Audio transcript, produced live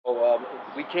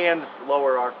we can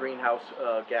lower our greenhouse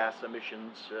gas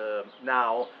emissions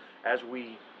now as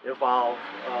we evolve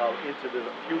into the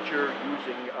future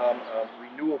using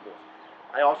renewables.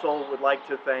 I also would like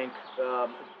to thank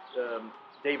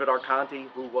David Arconti,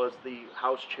 who was the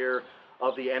House Chair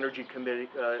of the Energy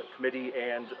Committee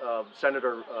and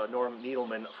Senator Norm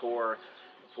Needleman for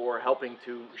helping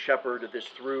to shepherd this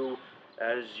through.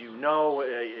 As you know,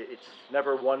 it's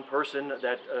never one person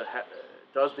that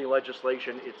does the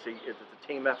legislation. It's a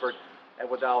team effort, and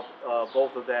without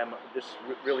both of them, this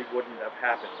really wouldn't have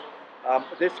happened.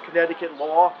 This Connecticut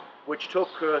law, which took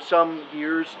some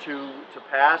years to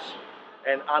pass,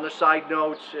 and on a side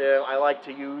note, I like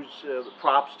to use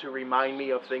props to remind me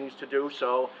of things to do,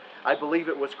 so I believe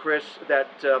it was Chris that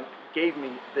gave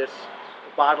me this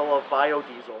bottle of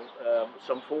biodiesel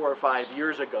some 4 or 5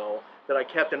 years ago that I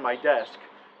kept in my desk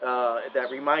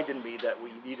that reminded me that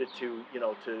we needed to,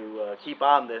 keep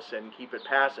on this and keep it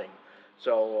passing.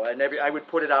 So I would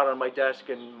put it out on my desk,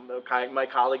 and my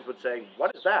colleagues would say,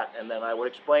 "What is that?" And then I would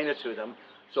explain it to them,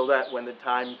 so that when the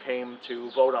time came to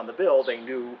vote on the bill, they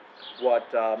knew what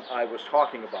I was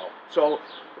talking about. So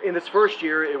in this first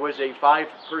year, it was a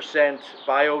 5%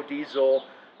 biodiesel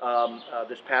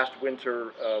this past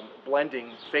winter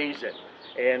blending phase-in.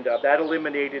 And that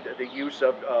eliminated the use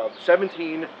of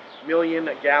 17 million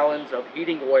gallons of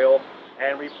heating oil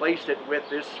and replaced it with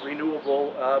this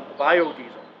renewable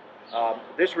biodiesel.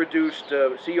 This reduced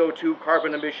CO2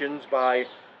 carbon emissions by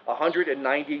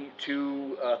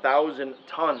 192,000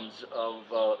 tons of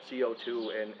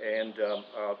CO2 and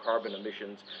carbon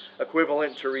emissions,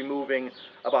 equivalent to removing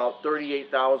about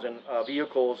 38,000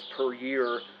 vehicles per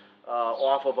year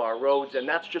off of our roads, and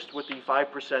that's just with the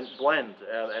 5% blend.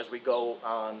 As we go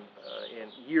on in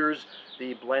years,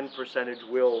 the blend percentage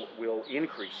will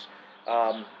increase.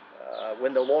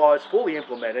 When the law is fully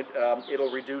implemented,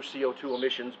 it'll reduce CO2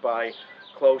 emissions by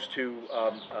close to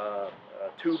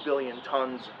 2 billion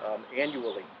tons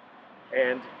annually.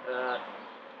 And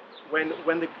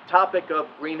when the topic of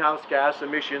greenhouse gas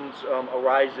emissions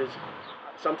arises,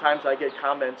 sometimes I get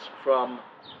comments from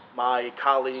my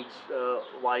colleagues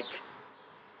like,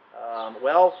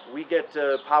 well, we get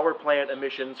power plant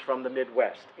emissions from the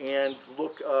Midwest, and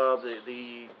look,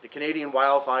 the Canadian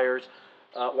wildfires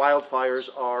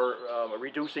are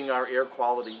reducing our air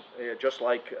quality, just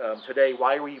like today.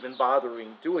 Why are we even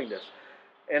bothering doing this?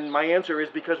 And my answer is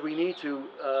because we need to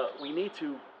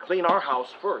clean our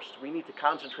house first. We need to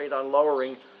concentrate on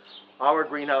lowering our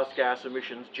greenhouse gas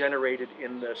emissions generated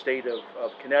in the state of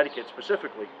Connecticut,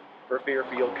 specifically for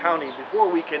Fairfield County, before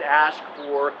we can ask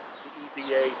for the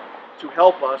EPA to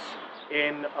help us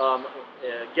in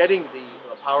getting the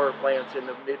power plants in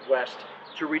the Midwest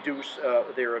to reduce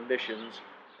their emissions.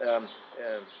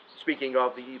 Speaking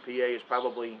of, the EPA is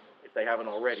probably, if they haven't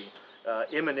already,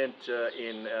 imminent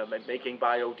in making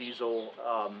biodiesel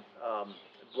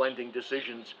blending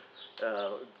decisions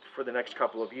for the next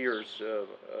couple of years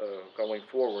going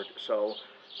forward. So,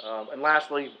 and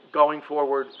lastly, going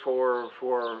forward for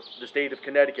the state of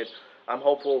Connecticut, I'm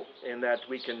hopeful in that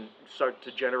we can start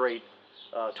to generate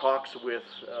talks with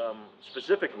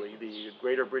specifically the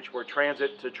Greater Bridgeport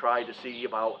Transit to try to see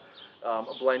about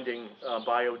blending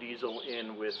biodiesel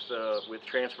in with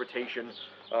transportation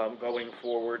going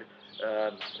forward.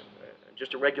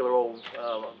 Just a regular old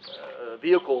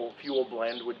vehicle fuel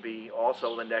blend would be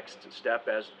also the next step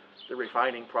as the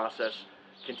refining process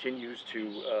continues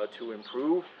to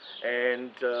improve.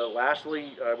 And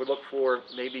lastly, I would look for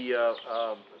maybe a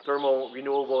thermal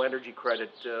renewable energy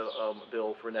credit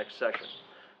bill for next session.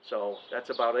 So that's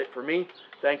about it for me.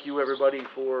 Thank you, everybody,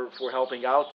 for helping out.